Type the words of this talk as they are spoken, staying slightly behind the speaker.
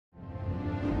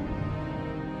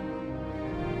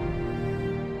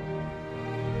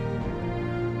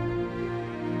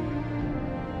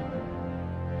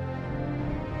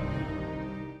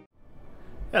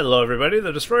Hello everybody,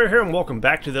 the Destroyer here, and welcome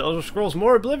back to the Elder Scrolls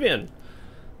Morroblivion.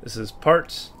 This is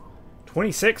part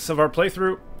 26 of our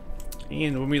playthrough,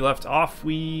 and when we left off,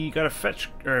 we got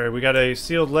a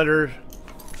sealed letter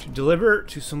to deliver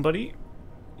to somebody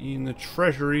in the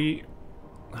treasury,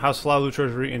 House Lalu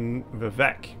treasury in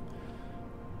Vivec.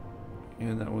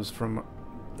 And that was from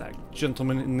that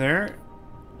gentleman in there,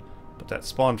 but that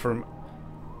spawned from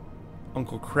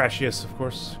Uncle Crashius, of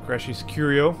course, Crashius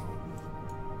Curio.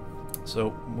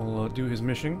 So we'll do his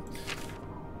mission.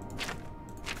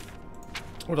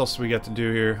 What else do we got to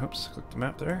do here? Oops, click the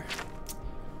map there.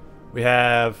 We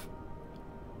have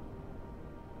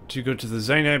to go to the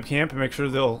Zainab camp and make sure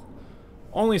they'll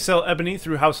only sell ebony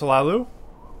through House Lalu.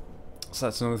 So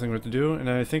that's another thing we have to do. And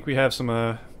I think we have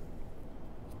some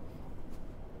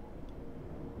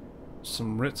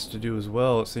writs to do as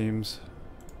well, it seems.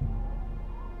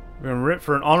 We're going to writ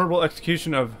for an honorable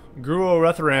execution of Gruo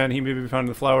Retharan. He may be found in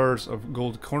the Flowers of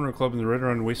Gold Corner Club in the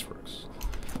Retharan Wasteworks.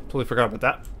 Totally forgot about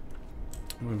that,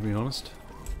 I'm going to be honest.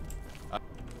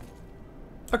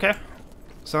 Okay.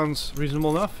 Sounds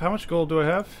reasonable enough. How much gold do I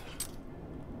have?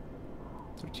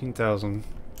 13,000.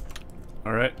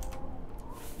 Alright.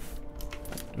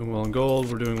 Doing well on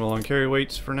gold. We're doing well on carry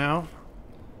weights for now.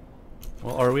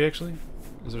 Well, are we actually?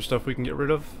 Is there stuff we can get rid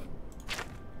of?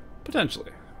 Potentially.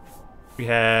 We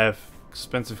have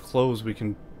expensive clothes we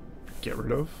can get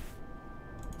rid of.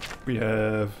 We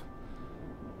have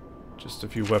just a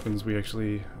few weapons we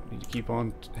actually need to keep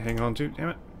on, hang on to. Damn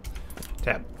it.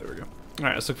 Tab. There we go.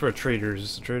 Alright, let's look for a trader. Is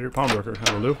this a trader? Pawnbroker.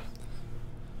 That'll do.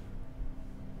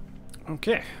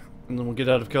 Okay. And then we'll get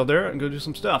out of Caldera and go do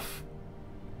some stuff.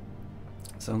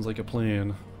 Sounds like a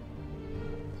plan.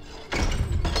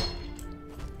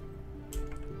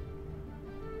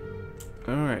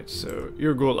 Alright, so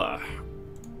Irgula.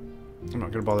 I'm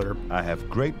not gonna bother I have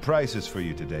great prices for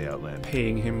you today, Outlander.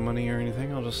 paying him money or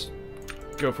anything. I'll just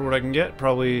go for what I can get.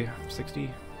 Probably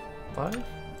 65?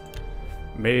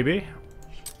 Maybe.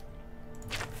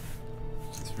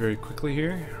 It's very quickly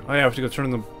here. Oh yeah, I have to go turn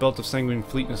on the Belt of Sanguine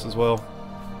Fleetness as well.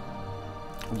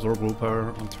 Absorb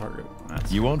willpower on target.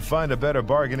 You won't find a better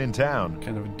bargain in town.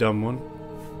 Kind of a dumb one.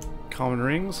 Common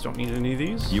rings, don't need any of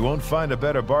these. You won't find a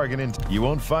better bargain in You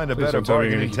won't find a better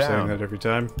bargain in keep saying town. that every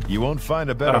time. You won't find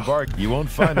a better bargain. You won't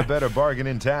find a better bargain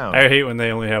in town. I hate when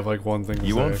they only have like one thing to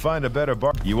You say. won't find a better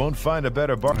You won't find a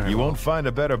better You won't find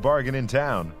a better bargain in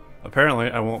town. Apparently,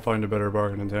 I won't find a better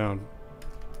bargain in town.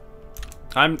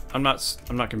 I'm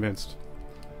not convinced.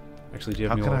 Actually, do you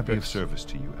have How any can I old be of picks? service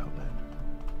to you, Outlander?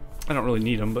 I don't really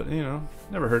need them, but you know,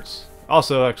 never hurts.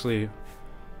 Also, actually,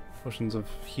 potions of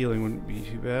healing wouldn't be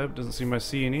too bad. Doesn't seem I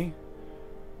see any.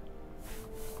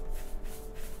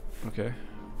 Okay.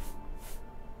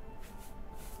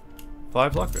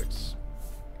 5 lockpicks.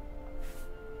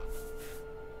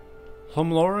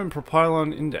 Humlora and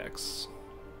Propylon Index.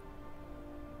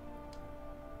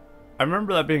 I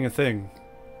remember that being a thing.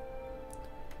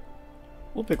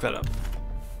 We'll pick that up.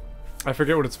 I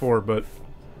forget what it's for, but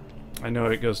I know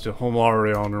it goes to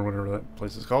Homlarion or whatever that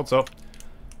place is called, so.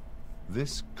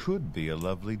 This could be a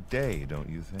lovely day, don't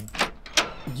you think?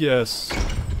 Yes,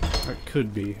 it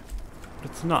could be, but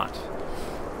it's not,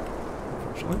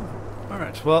 unfortunately.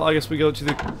 Alright, well, I guess we go to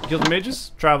the Guild of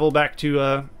Mages, travel back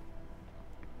to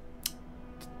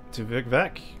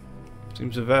Vivec.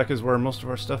 Seems Vivec is where most of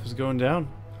our stuff is going down.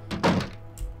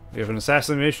 We have an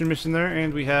assassination mission there,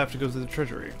 and we have to go to the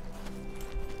treasury.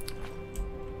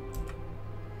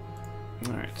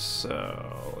 Alright,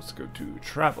 so let's go to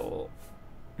travel.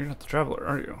 You're not the traveler,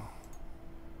 are you?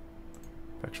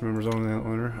 Faction members only the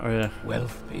owner. Oh yeah.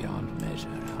 Wealth beyond measure.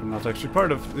 I'm not actually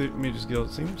part of the Mages Guild,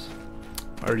 it seems.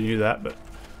 I already knew that, but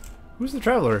who's the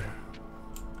traveler?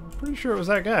 I'm pretty sure it was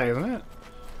that guy, isn't it?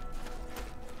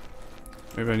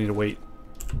 Maybe I need to wait.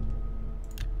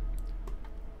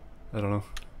 I don't know.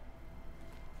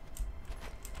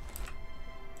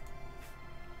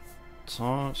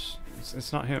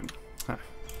 It's not him. Huh.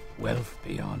 Wealth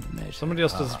beyond measure. Somebody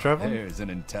else does the travel? There's an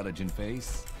intelligent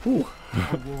face. Ooh.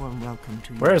 A warm welcome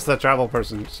to you. Where's the travel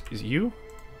person? Is it you?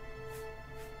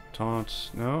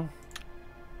 Taunt? No?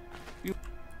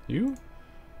 You?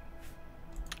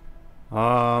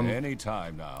 Any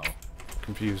time now.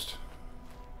 Confused.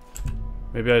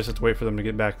 Maybe I just have to wait for them to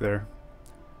get back there.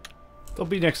 They'll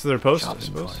be next to their post, I Shopping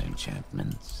suppose. for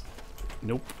enchantments.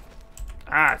 Nope.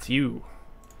 Ah, it's you.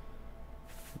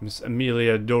 Miss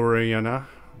Amelia Doriana.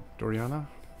 Doriana?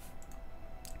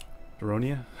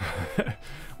 Doronia?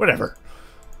 Whatever.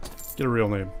 Get a real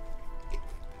name.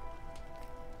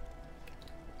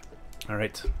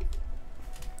 Alright.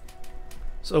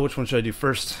 So which one should I do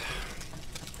first?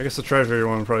 I guess the treasury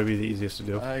one would probably be the easiest to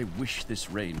do. I wish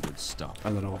this rain would stop.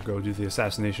 And then I'll go do the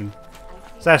assassination.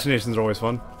 Assassinations are always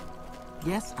fun.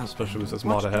 Yes, especially with this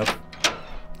mod I have.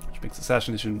 Which makes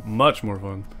assassination much more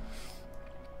fun.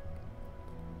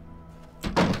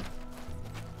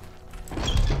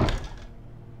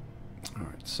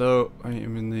 Alright, so I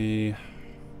am in the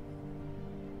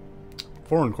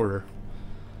foreign quarter.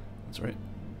 That's right.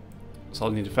 So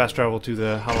I'll need to fast travel to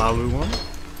the Halalu one.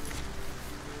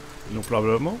 No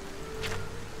problemo.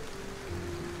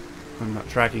 I'm not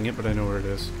tracking it, but I know where it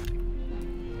is.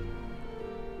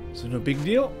 So no big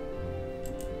deal.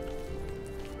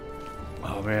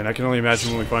 Oh man, I can only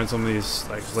imagine when we find some of these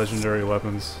like legendary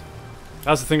weapons.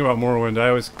 That's the thing about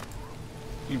Morrowind.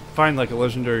 You find like a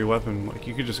legendary weapon, like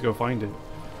you could just go find it.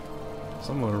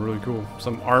 Some of them are really cool.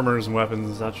 Some armors and weapons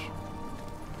and such.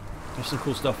 There's some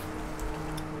cool stuff.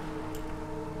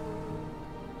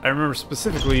 I remember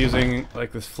specifically using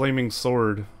like this flaming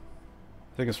sword.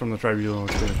 I think it's from the Tribunal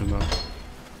expansion though.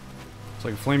 It's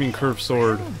like a flaming curved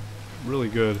sword. Really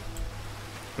good.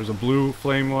 There's a blue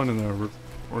flame one and a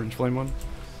orange flame one.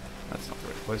 That's not the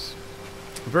right place.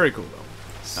 Very cool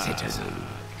though. Citizen.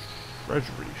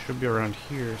 Treasury should be around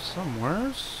here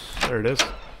somewhere. There it is.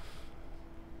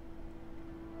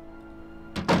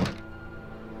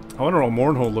 I wonder what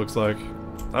Morrowind looks like.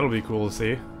 That'll be cool to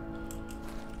see.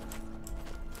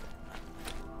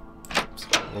 So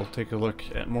we'll take a look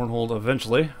at Morrowind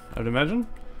eventually, I'd imagine.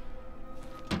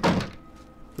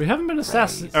 We haven't been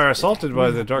assaulted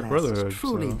by the Dark Brotherhood.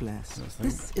 Truly so blessed.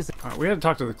 This is Alright, we had to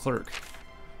talk to the clerk,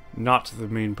 not to the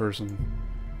main person.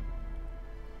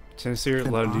 Tennessee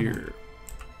Laudier.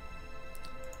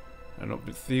 I don't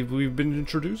think we've been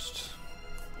introduced.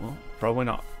 Well, probably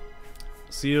not.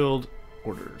 Sealed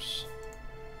orders.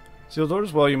 Sealed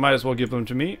orders? Well, you might as well give them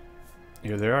to me.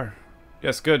 Here they are.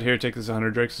 Yes, good. Here, take this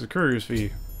 100 drakes as a courier's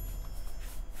fee.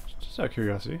 Just out of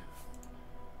curiosity.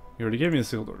 You already gave me the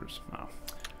sealed orders. Wow.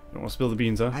 You don't want to spill the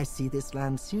beans, huh? I see this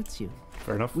land suits you.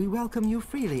 Fair enough. We welcome you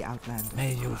freely, Outlander.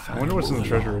 May you I wonder what's in the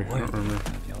treasury. I don't remember.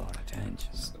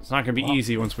 It's not going to be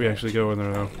easy once we actually go in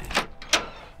there, though.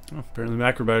 Oh, apparently the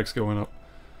acrobatics going up.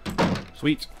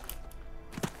 Sweet.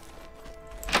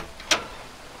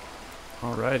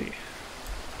 Alrighty.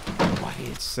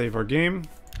 Let's save our game.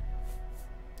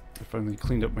 I finally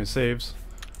cleaned up my saves.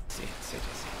 So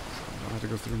I don't have to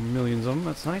go through millions of them.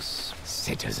 That's nice.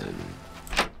 Citizen.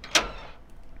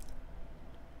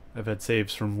 I've had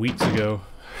saves from weeks ago.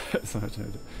 So I had to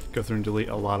go through and delete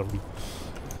a lot of them.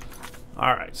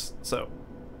 Alright, so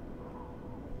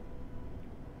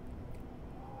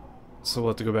we'll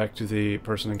have to go back to the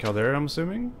person in Caldera, I'm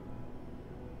assuming.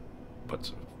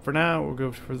 But for now, we'll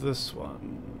go for this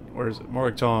one. Where is it?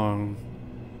 Morrowind.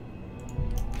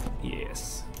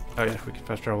 Yes. Oh yeah, we can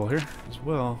fast travel here as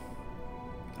well.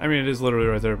 I mean, it is literally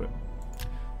right there, but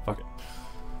fuck it.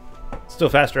 Still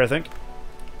faster, I think.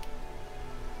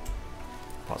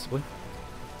 Possibly.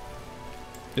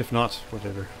 If not,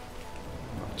 whatever.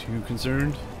 Not too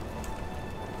concerned.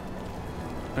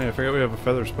 Oh yeah, I forgot we have a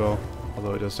feather spell.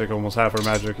 Although it does take almost half our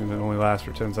magic and it only lasts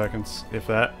for 10 seconds, if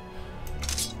that.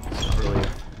 It's not really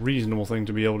a reasonable thing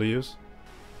to be able to use.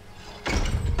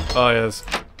 Oh yes.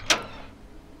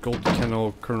 Gold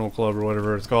Kennel Kernel Club or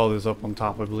whatever it's called is up on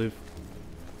top, I believe.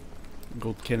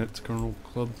 Gold Kennet Kernel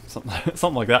Club,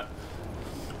 something like that.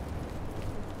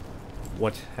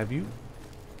 What have you?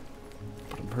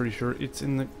 But I'm pretty sure it's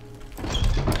in the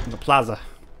plaza,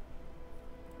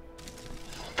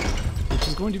 which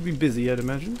is going to be busy, I'd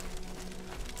imagine.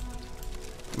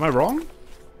 Am I wrong?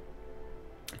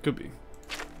 It could be.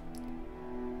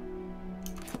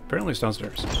 Apparently it's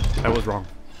downstairs. I was wrong.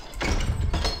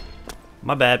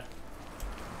 My bad.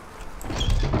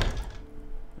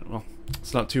 Well,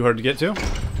 it's not too hard to get to.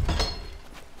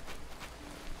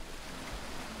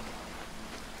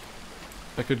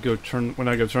 I could go turn, when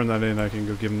I go turn that in, I can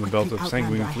go give him the belt of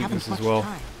sanguine fleetness as well.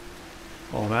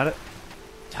 While I'm at it.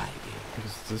 I guess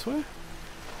it's this way?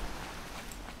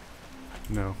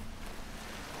 No.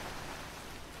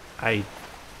 I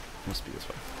must be this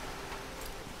way.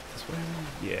 This way?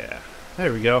 Yeah.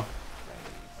 There we go.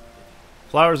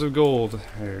 Flowers of gold.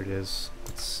 There it is.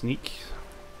 Let's sneak.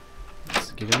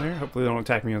 Let's get in there. Hopefully they don't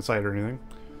attack me on sight or anything.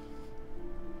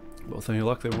 But with any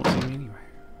luck, they won't see me anyway.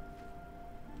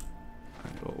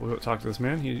 Right, we'll talk to this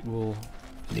man. He will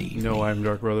know I'm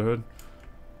Dark Brotherhood.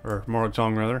 Or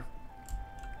Morrowind, rather.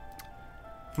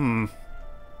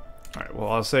 Alright, well,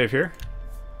 I'll save here.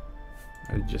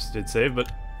 I just did save, but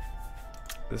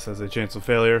this has a chance of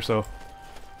failure, so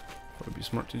it would be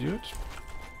smart to do it.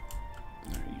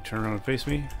 Right, you turn around and face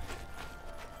me.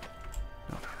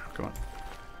 No, come on.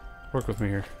 Work with me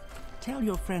here. Tell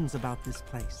your friends about this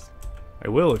place. I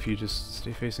will if you just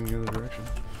stay facing the other direction.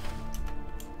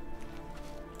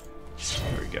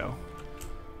 There we go.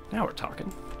 Now we're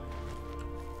talking.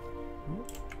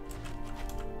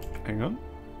 Hang on.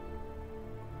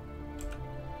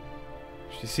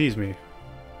 She sees me.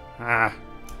 Ah.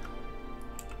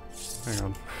 Hang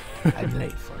on. I'm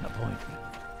late for an appointment.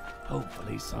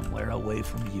 Hopefully somewhere away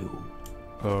from you.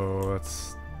 Oh,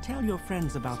 that's... Tell your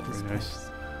friends about That's this very nice.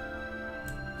 place.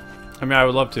 I mean, I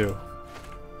would love to.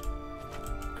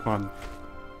 Come on.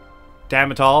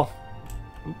 Damn it all.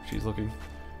 Oop, she's looking.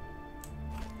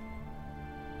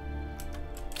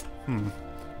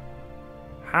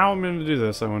 How am I going to do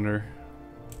this, I wonder?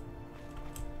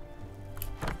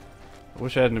 I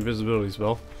wish I had an invisibility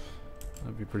spell.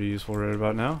 That'd be pretty useful right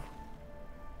about now.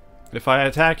 If I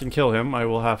attack and kill him, I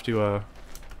will have to,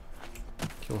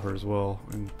 kill her as well.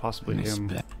 And possibly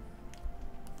him.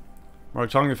 Mark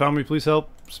Tong, you found me, please help.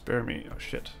 Spare me. Oh,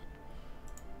 shit.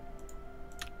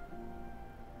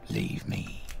 Leave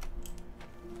me.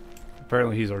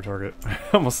 Apparently he's our target. I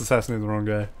almost assassinated the wrong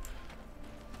guy.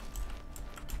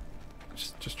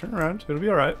 Just turn around. It'll be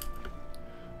alright.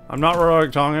 I'm not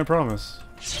Mark Tong, I promise.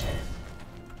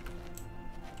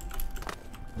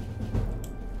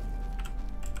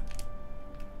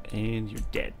 And you're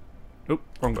dead. Oop,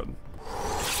 wrong button.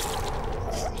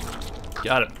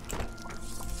 Got it.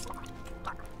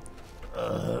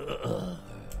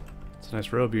 It's a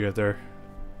nice robe you got there.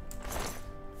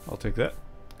 I'll take that.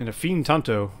 And a Fiend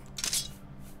Tanto.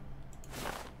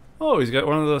 Oh, he's got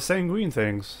one of the sanguine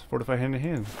things. Fortify hand to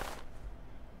hand.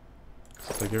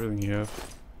 It's like everything you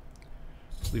have.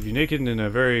 Leave you naked and in a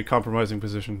very compromising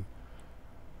position.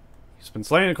 He's been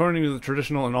slain according to the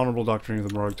traditional and honorable doctrine of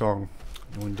the Morag Tong.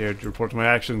 No one dared to report my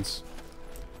actions.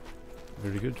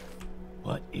 Very good.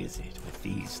 What is it with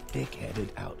these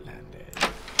thick-headed outlanders?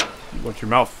 You watch your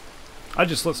mouth. I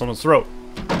just slit someone's throat.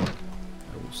 I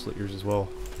will slit yours as well.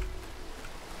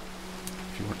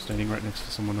 If you weren't standing right next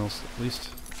to someone else, at least.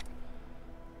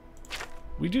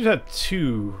 We did have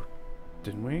two,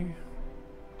 didn't we?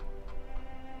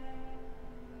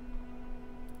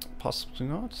 Possibly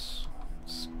not.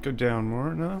 Let's go down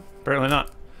more. No, apparently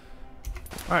not.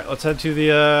 Alright, let's head to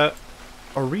the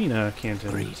arena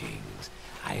canton. Greetings.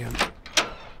 I am...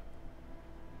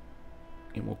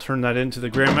 And we'll turn that into the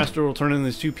Grandmaster. We'll turn in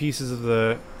these two pieces of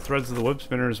the threads of the web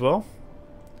spinner as well.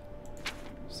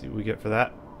 See what we get for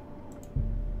that.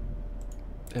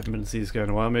 Haven't been to see this guy in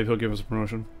a while. Maybe he'll give us a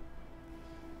promotion.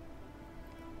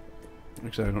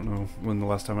 Actually, I don't know when the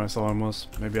last time I saw him was.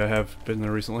 Maybe I have been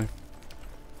there recently.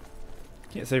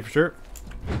 Can't say for sure.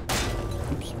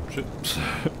 Oops, shit.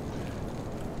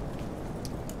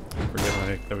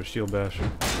 Forget that was shield bash.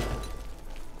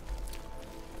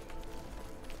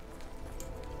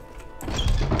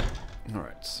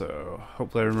 Alright, so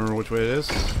hopefully I remember which way it is.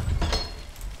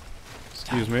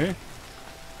 Excuse me.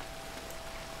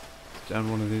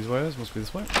 Down one of these ways. Must be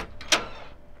this way.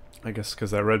 I guess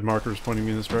because that red marker is pointing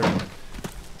me in this direction.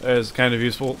 That is kind of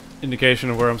useful indication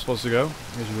of where I'm supposed to go,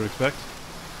 as you would expect.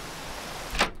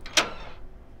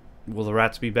 Will the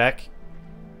rats be back?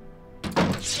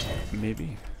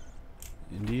 Maybe.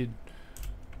 Indeed.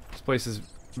 This place is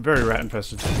very rat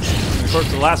infested. Of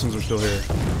course the last ones are still here.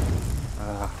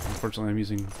 Unfortunately I'm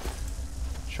using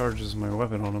charge as my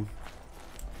weapon on them.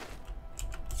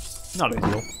 Not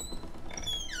ideal.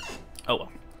 Oh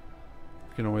well.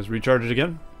 You can always recharge it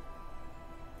again.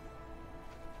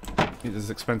 It is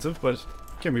expensive, but it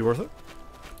can be worth it.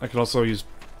 I can also use...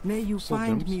 May you soul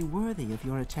find gems. me worthy of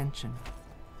your attention.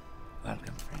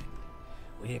 Welcome, friend.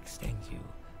 We extend you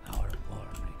our warm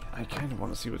regard. I kind of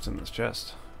want to see what's in this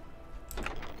chest.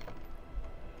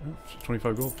 Oh, it's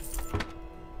 25 gold.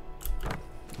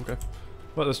 Okay.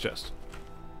 What this chest?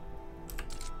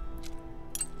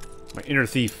 My inner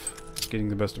thief is getting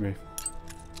the best of me.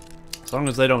 As long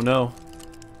as they don't know,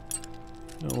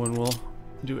 no one will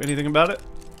do anything about it.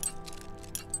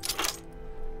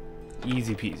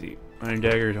 Easy peasy. Iron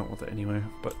dagger, don't want that anyway.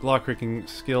 But lock picking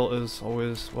skill is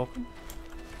always welcome.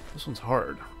 This one's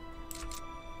hard.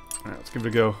 Alright, let's give it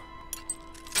a go.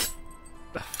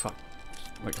 Ah, fuck.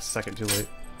 Like a second too late.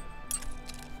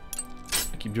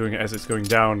 I keep doing it as it's going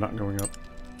down, not going up.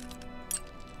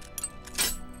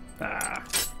 Ah.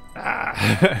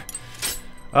 Ah.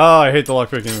 Oh, I hate the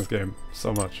lockpicking in this game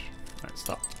so much. Alright,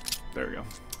 stop. There we go.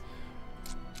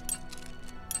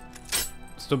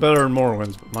 Still better in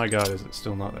Morrowind, but my god, is it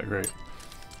still not that great.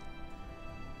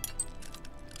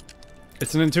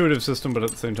 It's an intuitive system, but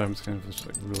at the same time, it's kind of just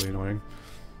like really annoying.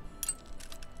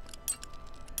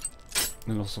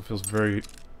 And it also feels very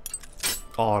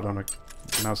odd on a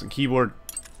mouse and keyboard.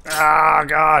 Ah,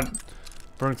 god!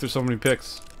 Burning through so many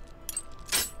picks.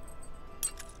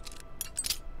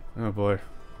 Oh boy.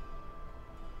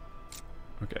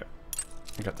 Okay.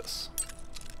 I got this.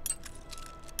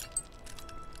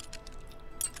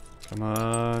 Come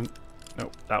on.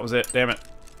 Nope, that was it. Damn it.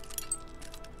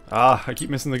 Ah, I keep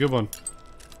missing the good one.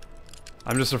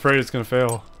 I'm just afraid it's gonna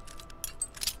fail.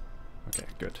 Okay,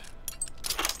 good.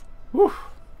 Whew.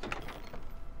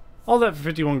 All that for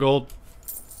 51 gold.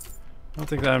 I don't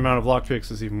think that amount of lockpicks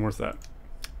is even worth that.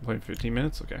 Playing 15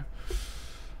 minutes? Okay.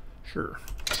 Sure.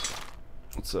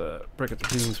 Let's break up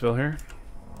the healing spell here.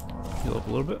 Heal up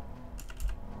a little bit.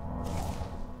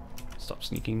 Stop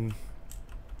sneaking.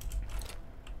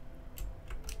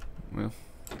 Well.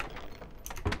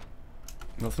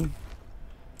 Nothing.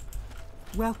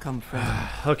 Welcome, friend.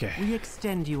 Okay. We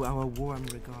extend you our warm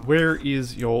regard. Where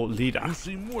is your leader? You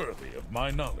seem worthy of my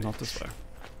knowledge. Not this way.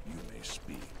 You may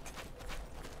speak.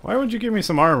 Why would you give me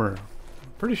some armor?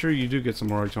 I'm pretty sure you do get some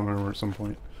more armor at some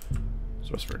point.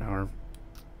 It's rest for an hour.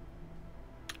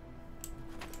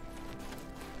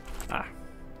 Ah.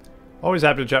 Always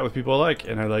happy to chat with people I like,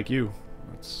 and I like you.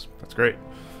 That's great.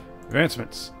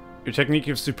 Advancements. Your technique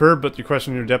is superb, but you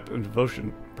question your depth and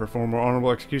devotion. Perform more honorable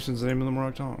executions in the name of the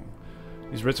Morag Tong.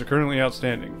 These writs are currently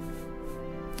outstanding.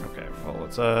 Okay, well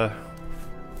let's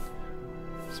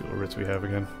see what writs we have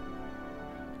again.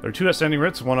 There are 2 outstanding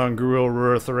writs, one on Gruel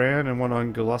Ruratharan and one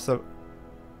on Galasa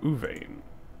Uvain.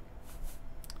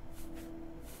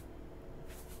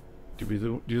 Do we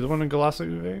do the one on Galasa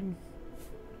Uvain?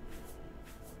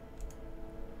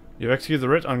 You have executed the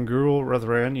writ on Gruel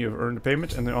Ruratharan. You have earned a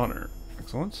payment and the honor.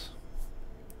 Excellent.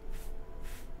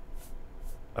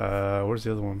 Where's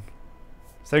the other one?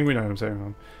 Sanguine item,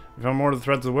 Sanguine. You found more of the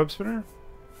threads of the web spinner?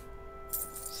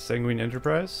 Sanguine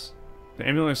Enterprise? The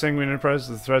amulet of Sanguine Enterprise is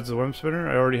the threads of the web spinner.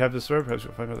 I already have this thread, perhaps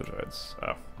you'll find other threads.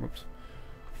 Oh, whoops.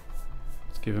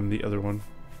 Let's give him the other one.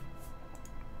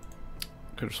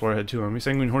 Could have swore I had 2 on me.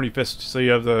 Sanguine Horny Fist. So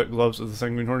you have the gloves of the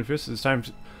Sanguine Horny Fist. It's time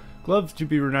to glove to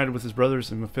be reunited with his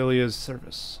brothers in Maphilia's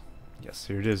service. Yes,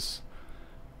 here it is.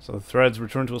 So the threads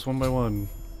return to us one by one.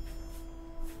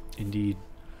 Indeed.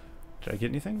 Did I get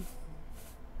anything?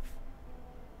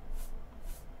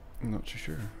 I'm not too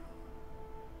sure.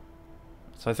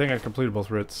 So I think I completed both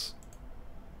writs.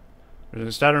 There's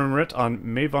a status writ on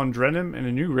Vvardenfell and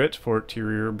a new writ for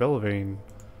Tyrier Belvane.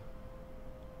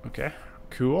 Okay,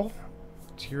 cool.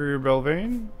 Tyrier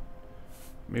Belvane,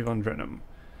 Vvardenfell.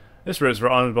 This writ is for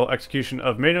honorable execution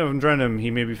of Vvardenfell. He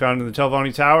may be found in the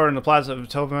Telvanni Tower in the plaza of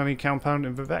Telvanni Compound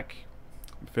in Vivec.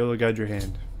 Fail to guide your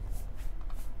hand.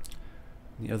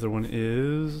 The other one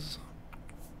is...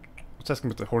 Let's ask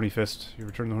him about the Horny Fist. You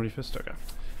return the Horny Fist? Okay.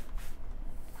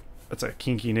 That's a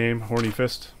kinky name, Horny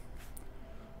Fist.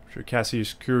 I'm sure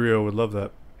Cassius Curio would love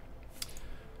that.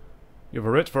 You have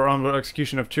a writ for honorable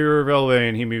execution of Tyrier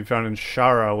Belvane. He may be found in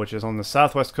Shara, which is on the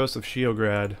southwest coast of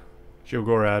Sheogorad. Go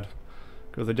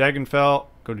to Dagonfell,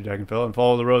 and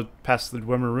follow the road past the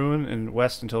Dwemer Ruin and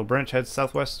west until a branch heads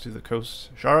southwest to the coast.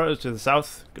 Shara is to the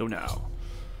south. Go now.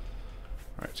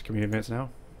 Alright, so can we advance now?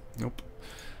 Nope.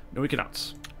 No, we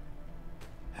cannot.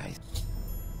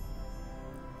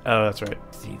 Oh, that's right.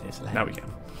 See this land. Now we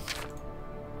can.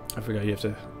 I forgot you have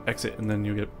to exit and then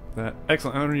you get that.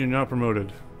 Excellent. Honor, you're now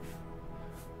promoted.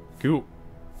 Cool.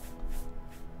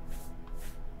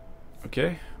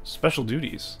 Okay. Special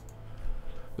duties.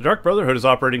 The Dark Brotherhood is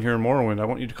operating here in Morrowind. I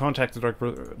want you to contact the Dark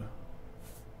Brotherhood.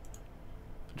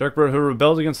 The Dark Brotherhood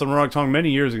rebelled against the Morag Tong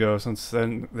many years ago. Since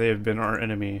then, they have been our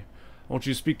enemy. I want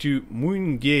you to speak to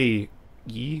Muinge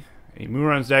Yi, a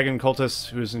Muran's Dagon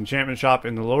cultist who is in enchantment shop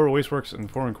in the Lower Wasteworks in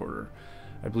Foreign Quarter.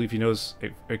 I believe he knows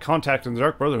a contact in the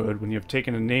Dark Brotherhood. When you have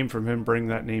taken a name from him, bring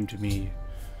that name to me.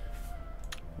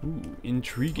 Ooh,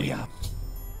 intriguing. We are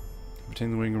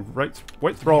Obtain the wing of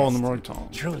White Thrall on the Morag Tong.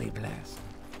 truly blessed.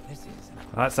 This is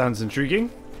That sounds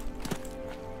intriguing.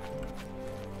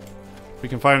 We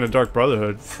can find a Dark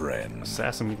Brotherhood Friend.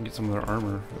 assassin. We can get some of their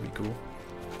armor. That'd be cool.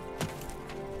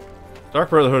 Dark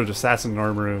Brotherhood assassin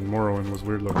armor in Morrowind was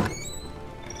weird looking.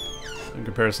 In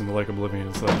comparison to like Oblivion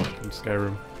and stuff in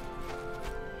Skyrim.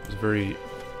 It was very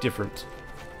different.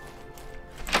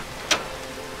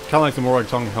 Kind of like the Morag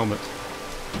Tong helmet.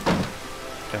 Kind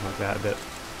of like that a bit.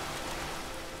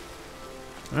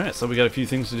 Alright, so we got a few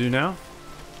things to do now.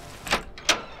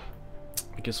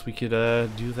 I guess we could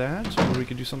do that, or we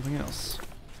could do something else.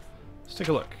 Let's take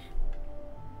a look.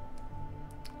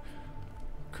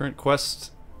 Current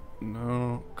quest.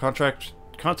 No. Contact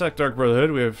Dark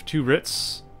Brotherhood. We have 2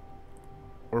 writs.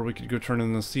 Or we could go turn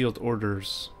in the sealed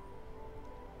orders.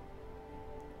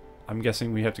 I'm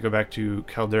guessing we have to go back to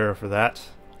Caldera for that.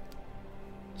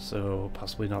 So,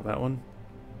 possibly not that one.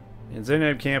 And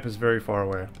Zainab Camp is very far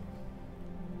away.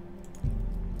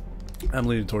 I'm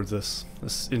leaning towards this.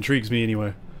 This intrigues me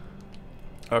anyway.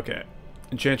 Okay.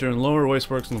 Enchanter and Lower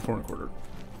Wasteworks in the Foreign Quarter.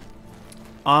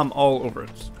 I'm all over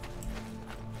it.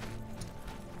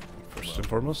 First and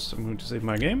foremost, I'm going to save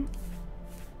my game.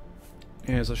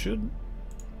 As I should.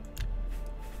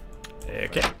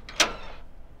 Okay.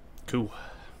 Cool.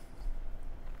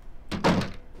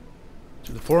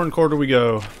 To the Foreign Quarter we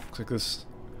go. Looks like this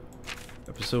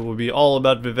episode will be all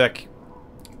about Vivec.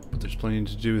 But there's plenty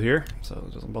to do here, so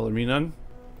it doesn't bother me none.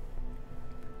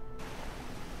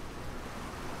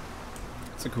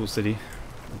 It's a cool city.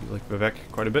 I do like Vivec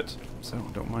quite a bit, so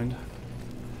don't mind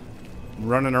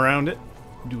running around it,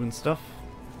 doing stuff.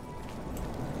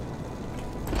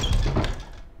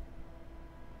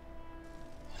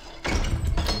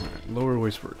 Lower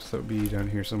Wasteworks, that would be down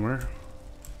here somewhere.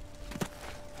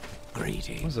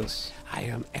 Greetings. What's this? I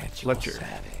am at Fletcher. your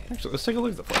service. Actually, let's take a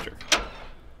look at the Fletcher.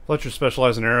 Fletcher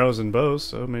specializes in arrows and bows,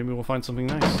 so maybe we'll find something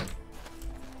nice.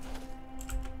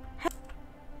 Is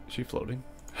she floating?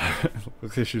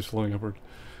 Looks like she's floating upward.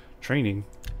 Training.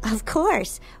 Of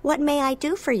course. What may I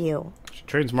do for you? She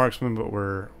trains marksmen, but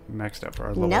we're maxed out for our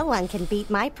level. No one can beat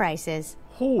my prices.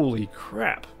 Holy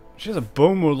crap. She has a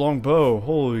bone with long bow.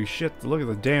 Holy shit, look at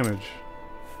the damage.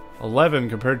 11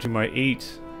 compared to my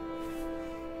 8.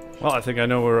 Well, I think I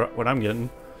know what I'm getting.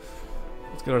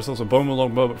 Let's get ourselves a bone with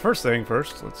long bow, but first thing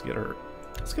first, let's get her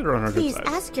on our Please good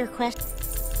side. ask your question.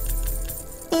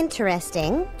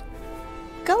 Interesting.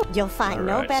 Go. You'll find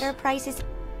no Alright. better prices.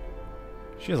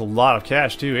 She has a lot of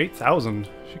cash too, 8,000.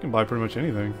 She can buy pretty much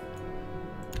anything.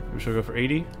 Maybe she'll go for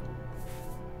 80.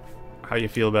 How you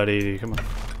feel about 80? Come on.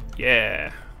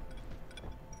 Yeah.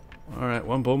 Alright,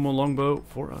 one bowman longbow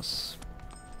for us.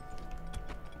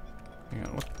 Hang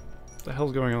on, what the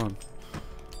hell's going on?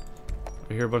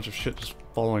 I hear a bunch of shit just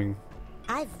falling.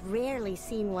 I've rarely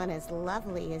seen one as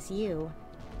lovely as you.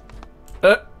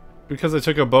 Because I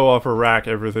took a bow off her rack,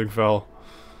 everything fell.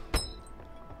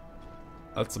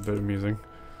 That's a bit amusing.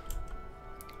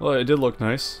 Well, it did look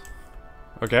nice.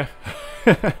 Okay.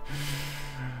 You'll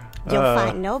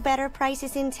find no better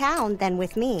prices in town than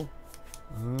with me.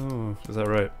 Oh, is that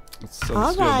right? It's a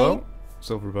All steel right. bow?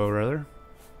 Silver bow, rather.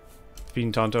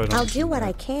 Fiend Tonto, I don't I'll see do what that.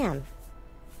 I can.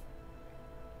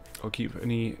 I'll keep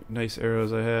any nice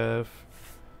arrows I have.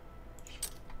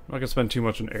 I'm not gonna spend too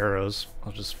much on arrows.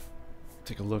 I'll just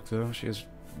take a look though. She has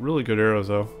really good arrows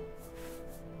though.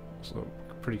 Also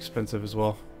pretty expensive as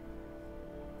well.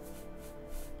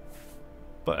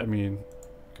 But I mean,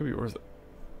 could be worth it.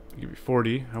 I'll give you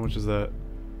 40. How much is that?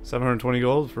 720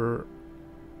 gold for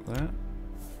that? I'm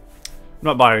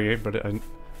not buying it, but at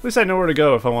least I know where to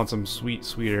go if I want some sweet,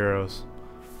 sweet arrows.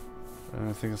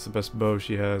 I think that's the best bow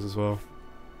she has as well.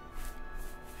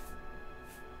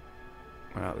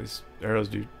 Wow, these arrows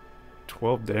do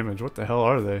 12 damage. What the hell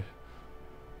are they?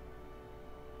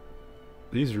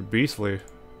 These are beastly.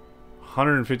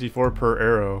 154 per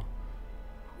arrow.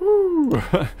 Woo!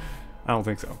 I don't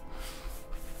think so.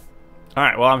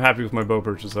 Alright, well, I'm happy with my bow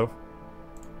purchase, though.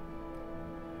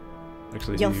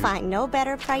 Actually, You'll find no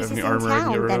better prices any in armor I can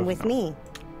get town rid than of? with No. me.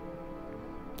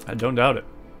 I don't doubt it.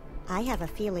 I have a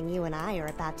feeling you and I are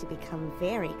about to become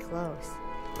very close.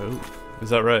 Oh, is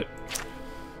that right?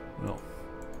 Well,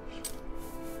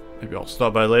 maybe I'll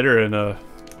stop by later and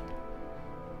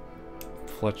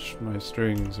fletch my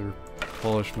strings or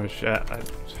polish my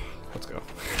let's go.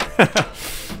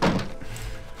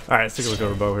 Alright, let's take a look at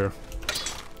our bow here.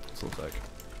 What's it look like?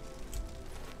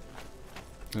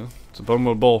 Yeah, it's a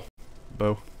bowman bowl.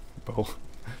 Bow.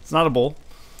 It's not a bowl.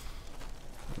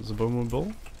 It's a bowman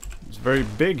bowl. It's very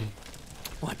big.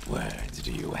 What words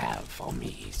do you have for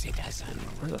me, citizen?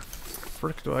 Where the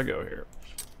frick do I go here?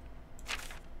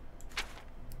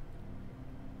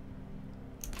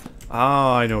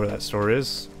 Ah, I know where that store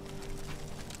is.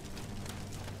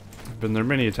 I've been there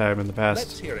many a time in the past.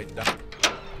 Let's hear it, Doc.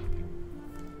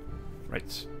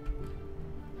 Right.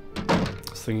 I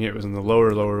was thinking it was in the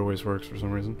lower Wasteworks for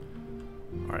some reason.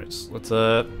 Alright, so let's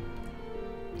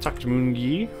talk to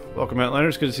Moongi. Welcome,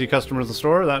 Outlanders. Good to see customers in the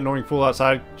store. That annoying fool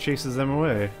outside chases them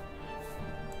away.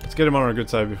 Let's get him on our good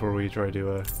side before we try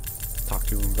to talk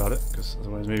to him about it, because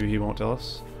otherwise maybe he won't tell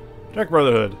us. Dark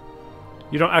Brotherhood.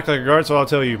 You don't act like a guard, so I'll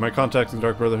tell you. My contact in the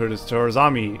Dark Brotherhood is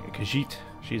Torazami Khajiit.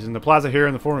 She's in the plaza here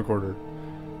in the Foreign Quarter.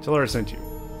 Tell her I sent you.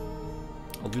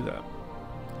 I'll do that.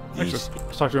 Actually,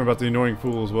 let's talk to him about the annoying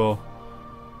fool as well.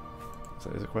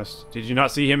 That is a quest. Did you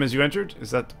not see him as you entered?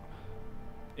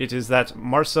 It is that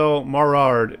Marcel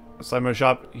Marard outside my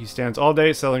shop. He stands all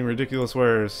day selling ridiculous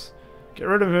wares. Get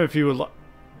rid of him if you would.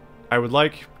 I would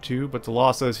like to, but the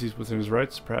law says he's within his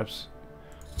rights. Perhaps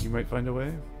you might find a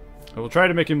way. I will try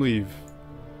to make him leave.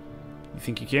 You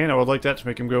think you can? I would like that to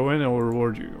make him go in. I will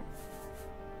reward you.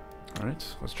 Alright,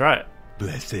 let's try it.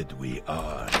 Blessed we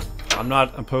are. I'm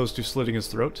not opposed to slitting his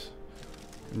throat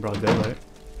in broad daylight,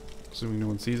 assuming no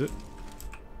one sees it.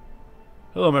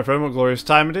 Hello, my friend. What glorious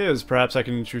time it is. Perhaps I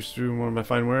can introduce you to one of my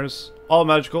fine wares. All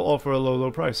magical, all for a low,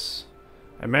 low price.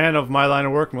 A man of my line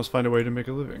of work must find a way to make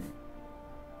a living.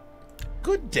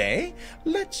 Good day.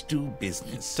 Let's do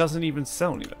business. Doesn't even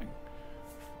sell anything.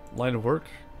 Line of work?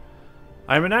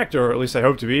 I am an actor, or at least I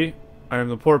hope to be. I am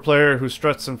the poor player who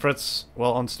struts and frets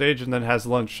while on stage and then has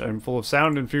lunch. I am full of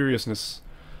sound and furiousness.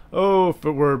 Oh, if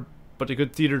it were but a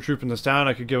good theater troupe in this town,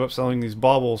 I could give up selling these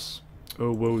baubles.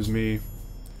 Oh, woe is me.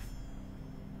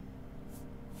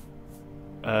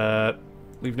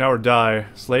 Leave now or die.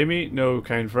 Slay me? No,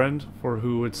 kind friend. For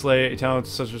who would slay a talent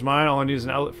such as mine? All I need is an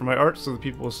outlet for my art so the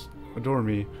people will adore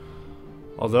me.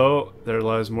 Although there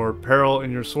lies more peril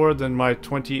in your sword than my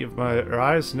 20 of my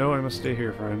eyes, no, I must stay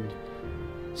here, friend.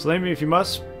 Slay me if you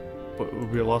must, but it will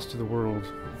be a loss to the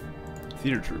world.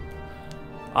 Theater troupe.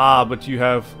 Ah, but you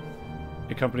have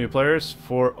a company of players,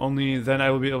 for only then I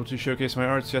will be able to showcase my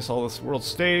arts. Yes, all this world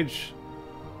stage.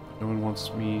 No one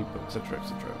wants me, but etc,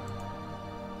 etc.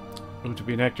 Oh, to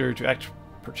be an actor, to act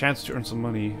perchance to earn some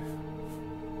money.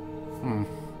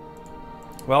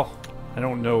 Well, I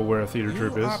don't know where a theater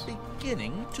troupe is. You are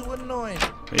beginning to annoy me.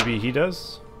 Maybe he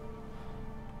does?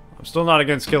 I'm still not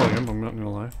against killing him, I'm not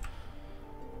gonna lie.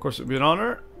 Of course it would be an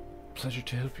honor. Pleasure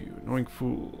to help you. Annoying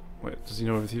fool. Wait, does he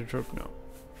know of a theater trope? No.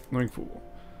 Annoying fool.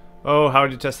 Oh, how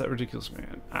would you test that ridiculous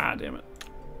man? Ah, damn it.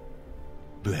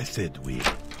 Blessed we.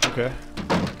 Okay.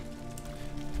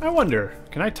 I wonder,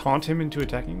 can I taunt him into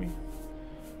attacking me?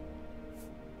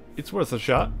 It's worth a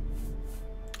shot.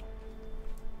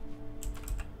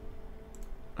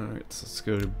 Alright, so let's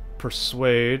go to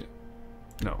persuade.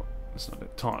 No, that's not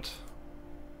it. Taunt.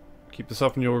 Keep this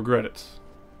up and you'll regret it.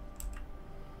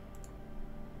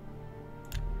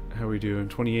 How we doing?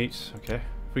 28? Okay.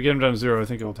 If we get him down to 0, I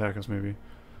think he'll attack us maybe.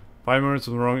 5 minutes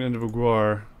on the wrong end of a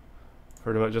guar.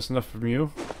 Heard about just enough from you.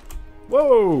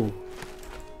 Whoa!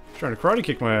 Trying to karate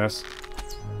kick my ass.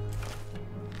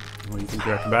 Well, you think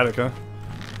you're acrobatic, huh?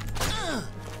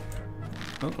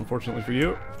 Well, unfortunately for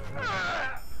you.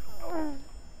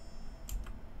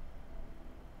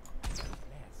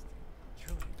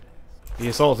 He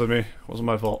assaulted me. Wasn't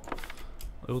my fault.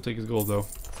 I will take his gold though.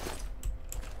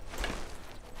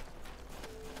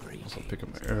 I'll pick up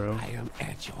my arrow. I am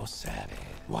at your service.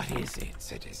 What is it,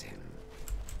 citizen?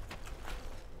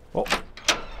 Oh,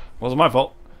 wasn't my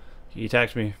fault. He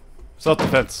attacked me.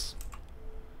 Self-defense.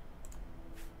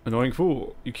 Annoying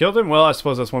fool. You killed him? Well, I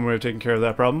suppose that's one way of taking care of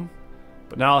that problem.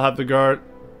 But now I'll have the guards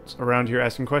around here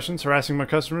asking questions, harassing my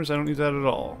customers. I don't need that at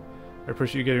all. I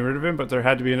appreciate you getting rid of him, but there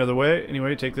had to be another way.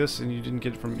 Anyway, take this, and you didn't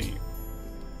get it from me.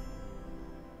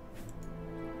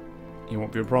 You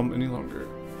won't be a problem any longer.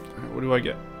 Alright, what do I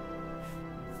get?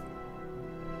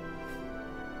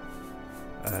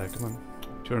 Come on.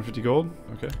 250 gold?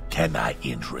 Okay. Can I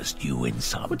interest you in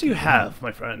something? What do you have,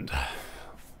 my friend?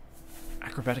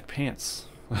 Acrobatic pants.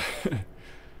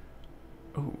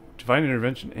 Oh, Divine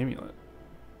Intervention Amulet.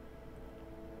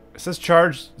 It says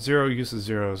charge 0, uses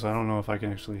 0, so I don't know if I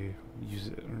can actually use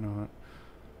it or not.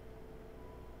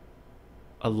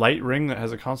 A light ring that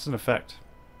has a constant effect.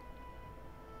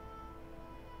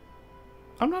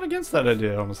 I'm not against that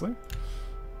idea, honestly.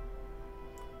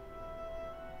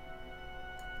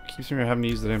 Keeps me from having to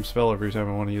use the damn spell every time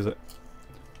I want to use it.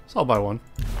 So I'll buy one.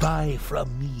 Buy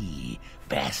from me.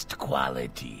 Best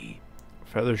quality.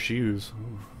 Feather shoes.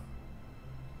 Ooh.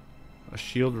 A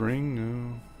shield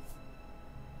ring?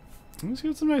 No. Let's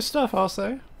get some nice stuff, I'll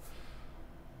say.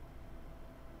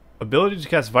 Ability to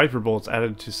cast Viper Bolts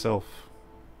added to self.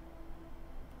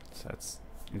 So that's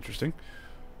interesting.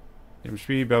 Damage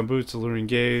speed, bound boots, alluring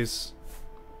gaze.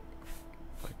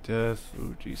 Like death.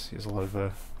 Oh jeez, he has a lot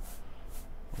of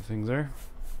things there.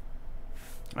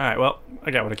 Alright, well,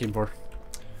 I got what I came for.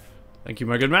 Thank you,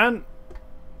 my good man.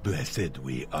 Blessed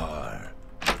we are.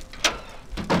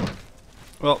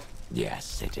 Well, Yes,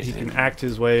 citizen. he can act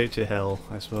his way to hell,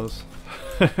 I suppose.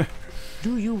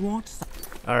 Do you want some?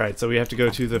 Alright, so we have to go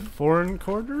to the foreign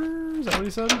quarter? Is that what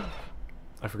he said?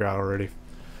 I forgot already.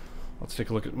 Let's take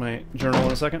a look at my journal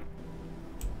in a second.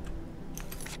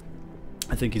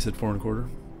 I think he said foreign quarter.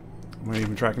 Am I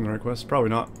even tracking the right quest? Probably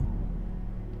not.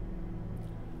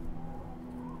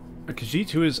 Khajiit,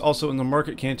 who is also in the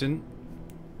market canton.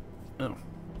 Oh.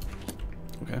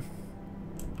 Okay.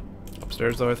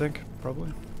 Upstairs, though, I think.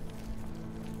 Probably.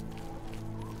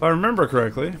 If I remember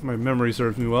correctly, my memory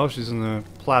serves me well, she's in the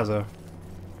plaza.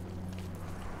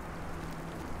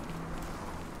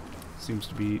 seems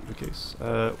to be the case.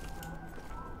 What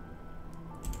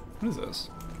is this?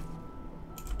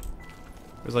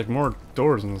 There's like more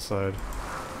doors on the side.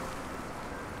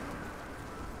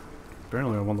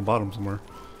 Apparently I'm on the bottom somewhere.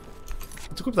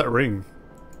 Let's equip that ring.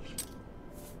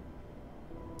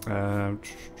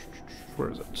 Where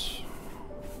is it?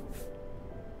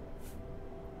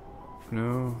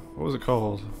 No, what was it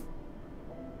called?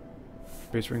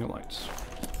 Base ring of lights.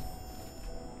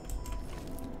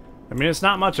 I mean, it's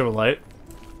not much of a light.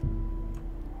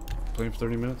 Playing for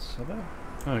 30 minutes? How bad?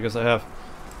 Oh, I guess I have.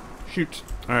 Shoot.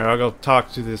 Alright, I'll go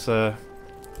talk to this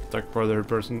Dark Brotherhood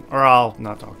person. Or I'll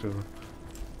not talk to them.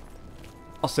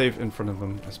 I'll save in front of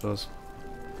them, I suppose.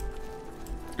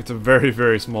 It's a very,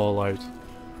 very small light.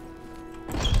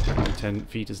 10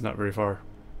 feet is not very far.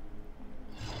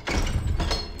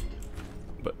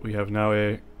 But we have now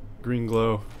a green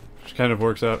glow, which kind of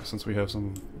works out since we have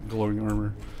some glowing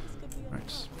armor.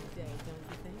 Alright.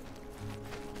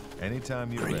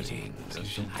 Anytime you're ready.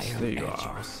 There you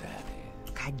are.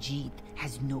 Khajiit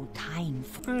has no time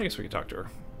for... I guess we can talk to her.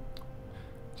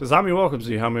 Says, Ami welcomes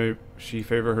you. How may she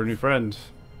favor her new friend?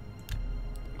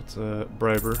 Let's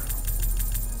bribe her.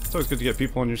 It's always good to get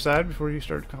people on your side before you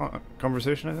start a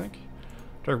conversation, I think.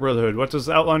 Dark Brotherhood. What does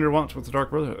the Outliner want with the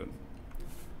Dark Brotherhood?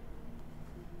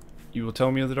 You will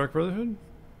tell me of the Dark Brotherhood?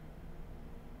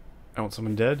 I want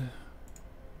someone dead.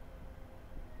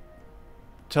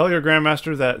 Tell your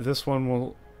Grandmaster that this one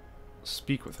will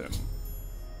speak with him.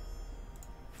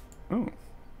 Oh.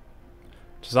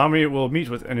 Tazami will meet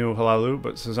with Enu Halalu,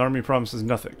 but his army promises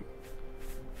nothing.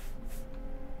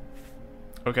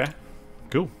 Okay.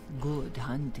 Cool. Good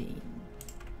hunting.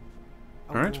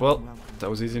 Alright, well, that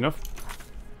was easy enough.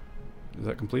 Does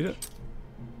that complete it?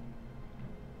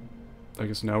 I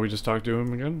guess now we just talk to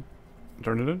him again.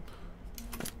 Turn it in.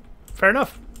 Fair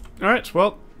enough. Alright,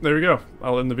 well, there we go.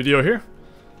 I'll end the video here.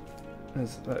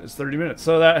 That is 30 minutes.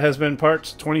 So that has been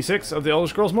part 26 of the Elder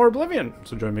Scrolls Morrowind.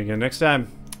 So join me again next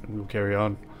time, and we'll carry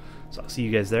on. So I'll see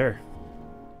you guys there.